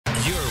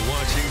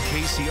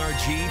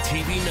KCRG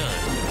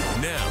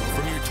TV9. Now,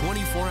 from your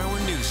 24-hour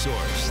news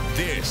source,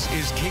 this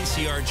is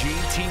KCRG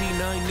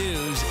TV9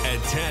 News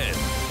at 10.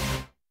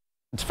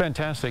 It's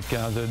fantastic,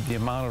 the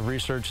amount of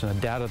research and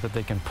the data that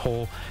they can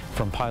pull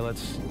from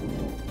pilots.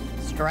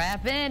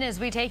 Strap in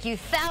as we take you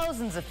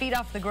thousands of feet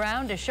off the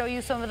ground to show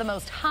you some of the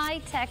most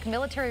high-tech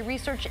military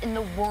research in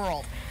the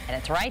world. And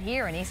it's right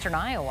here in eastern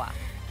Iowa.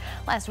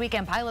 Last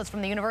weekend, pilots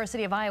from the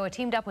University of Iowa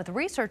teamed up with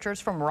researchers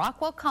from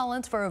Rockwell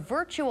Collins for a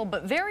virtual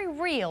but very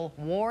real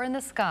war in the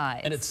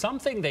skies. And it's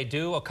something they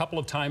do a couple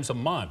of times a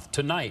month.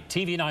 Tonight,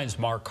 TV9's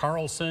Mark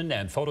Carlson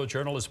and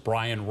photojournalist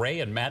Brian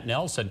Ray and Matt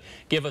Nelson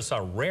give us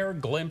a rare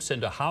glimpse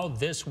into how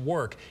this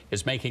work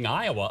is making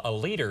Iowa a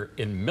leader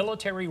in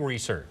military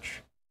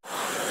research.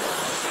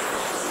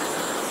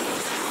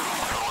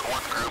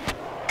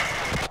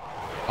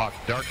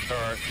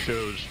 Darkstar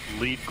shows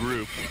lead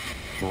group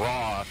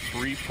raw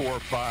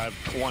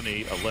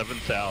 34520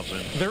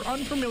 11,000. They're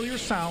unfamiliar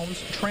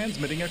sounds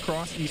transmitting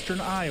across eastern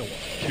Iowa.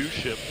 Two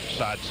ships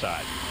side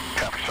side.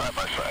 Copy, side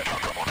by side.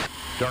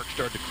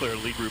 Darkstar declare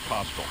lead group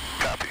hostile.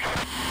 Copy.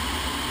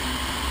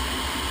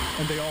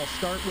 And they all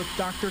start with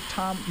Dr.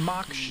 Tom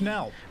Mock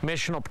Schnell.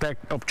 Mission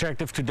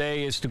objective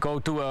today is to go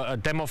to a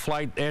demo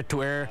flight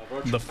air-to-air.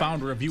 The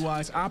founder of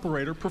UI's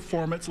Operator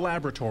Performance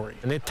Laboratory.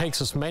 And it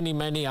takes us many,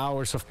 many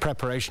hours of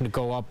preparation to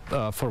go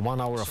up for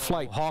 1 hour of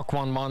flight. Hawk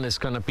 1-1 is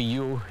going to be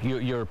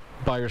you're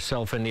by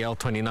yourself in the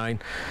L-29.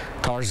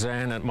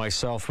 Tarzan and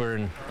myself, we're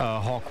in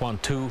Hawk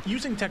 1-2.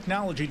 Using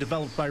technology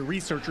developed by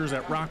researchers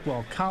at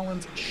Rockwell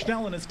Collins,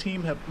 Schnell and his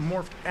team have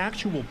morphed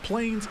actual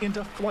planes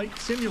into flight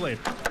simulators,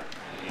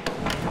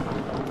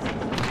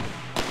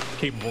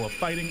 capable of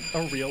fighting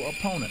a real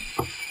opponent.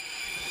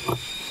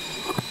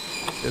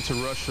 It's a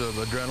rush of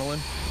adrenaline.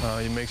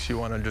 It makes you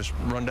want to just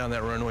run down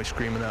that runway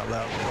screaming out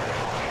loud.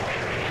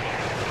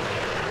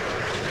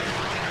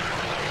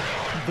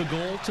 The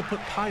goal, to put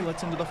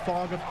pilots into the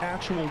fog of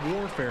actual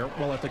warfare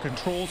while at the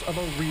controls of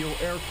a real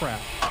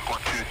aircraft. I'm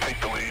going to take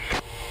the lead.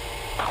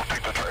 I'll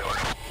take the trailer.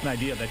 An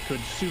idea that could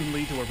soon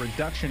lead to a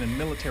reduction in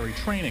military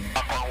training.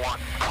 Up on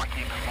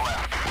 20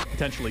 left.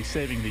 Potentially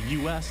saving the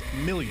U.S.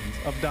 millions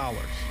of dollars.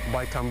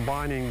 By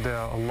combining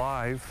the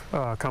live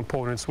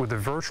components with the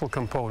virtual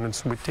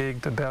components, we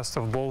take the best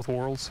of both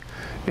worlds,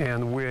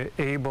 and we're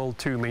able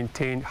to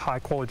maintain high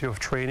quality of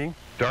training.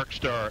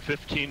 Darkstar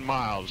 15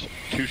 miles,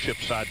 two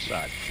ships side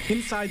side.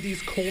 Inside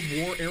these Cold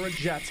War era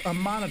jets, a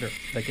monitor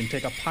that can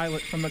take a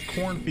pilot from the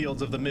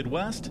cornfields of the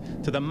Midwest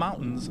to the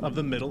mountains of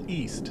the Middle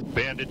East.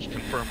 Bandits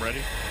confirm ready.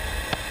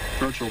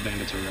 Virtual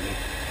Bandits are ready.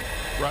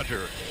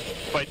 Roger.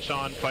 Fights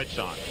on, fights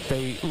on.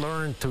 They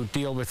learn to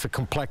deal with the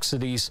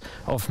complexities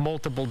of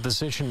multiple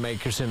decision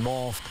makers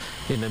involved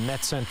in a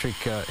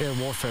net-centric air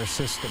warfare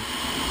system.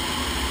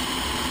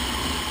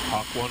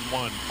 Hawk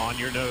 1-1 on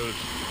your nose,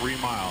 3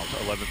 miles,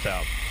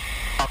 11,000.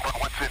 Hawk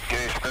 1-1's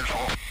engaged,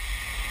 visual.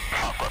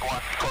 Hawk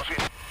 1-1,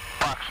 closing.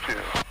 Box 2.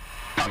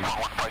 Hawk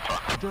 1-1, fights on.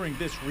 During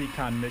this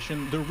recon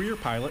mission, the rear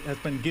pilot has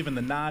been given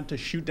the nod to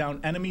shoot down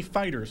enemy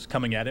fighters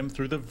coming at him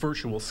through the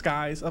virtual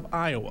skies of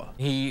Iowa.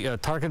 He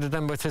targeted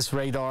them with his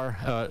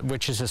radar,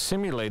 which is a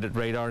simulated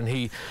radar, and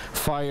he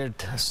fired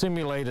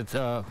simulated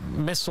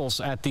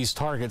missiles at these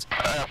targets.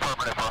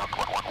 Affirmative, Hawk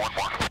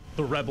 1-1, 1-1.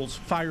 The rebels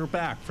fire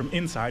back from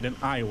inside an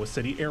Iowa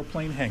City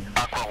airplane hangar.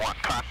 Hawk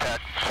 1-1,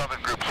 contact,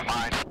 southern group's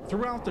mine.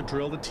 Throughout the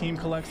drill, the team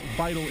collects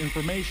vital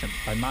information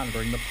by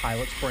monitoring the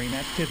pilot's brain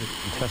activity.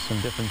 Testing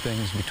different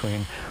things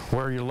between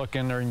where you're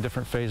looking during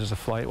different phases of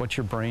flight, what's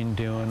your brain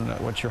doing,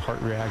 what's your heart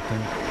reacting.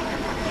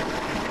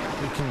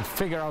 We can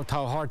figure out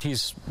how hard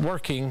he's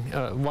working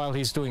while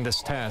he's doing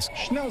this task.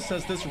 Schnell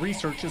says this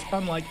research is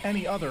unlike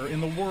any other in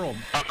the world.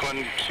 Hawk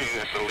 1-2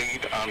 is the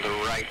lead on the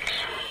right.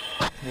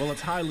 Well,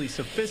 it's highly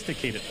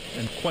sophisticated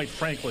and, quite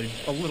frankly,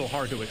 a little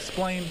hard to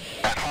explain.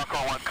 And Hawk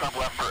 1-1, come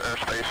left for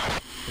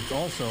airspace. It's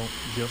also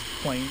just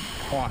plain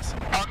awesome.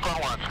 Hawk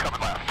 1-1's coming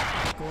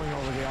left. Going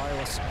over the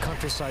Iowa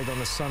countryside on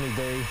a sunny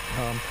day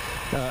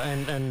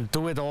and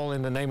do it all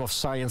in the name of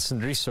science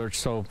and research,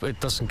 so it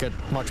doesn't get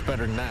much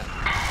better than that.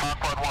 Hawk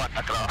 1-1,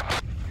 knock it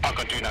off. Hawk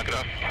 1-2, knock it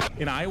off.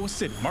 In Iowa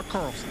City, Mark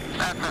Carlson.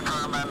 That's the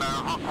term, and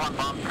Hawk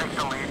 1-1, take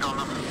the lead on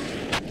them.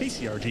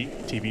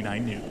 KCRG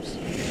TV9 News.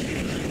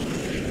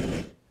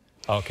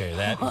 Okay,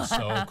 that is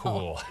so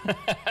cool.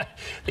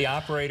 The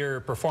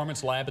Operator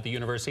Performance Lab at the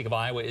University of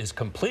Iowa is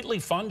completely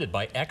funded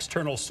by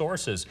external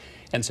sources.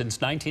 And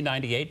since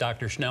 1998,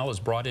 Dr. Schnell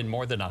has brought in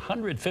more than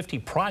 150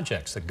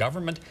 projects that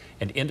government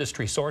and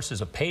industry sources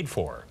have paid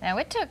for. Now,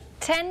 it took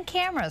 10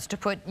 cameras to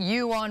put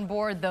you on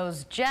board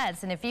those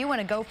jets. And if you want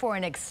to go for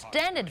an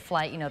extended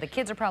flight, you know, the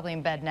kids are probably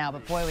in bed now,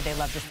 but boy, would they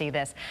love to see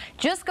this.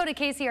 Just go to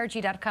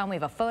KCRG.com. We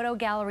have a photo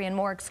gallery and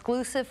more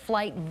exclusive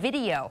flight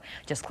video.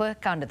 Just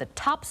click onto the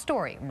top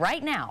story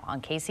right now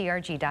on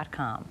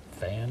KCRG.com.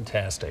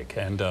 Fantastic.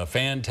 And a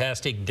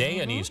fantastic day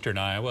in eastern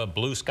Iowa.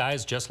 Blue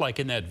skies just like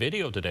in that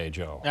video today,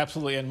 Joe.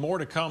 Absolutely, and more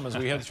to come as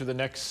we head through the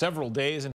next several days.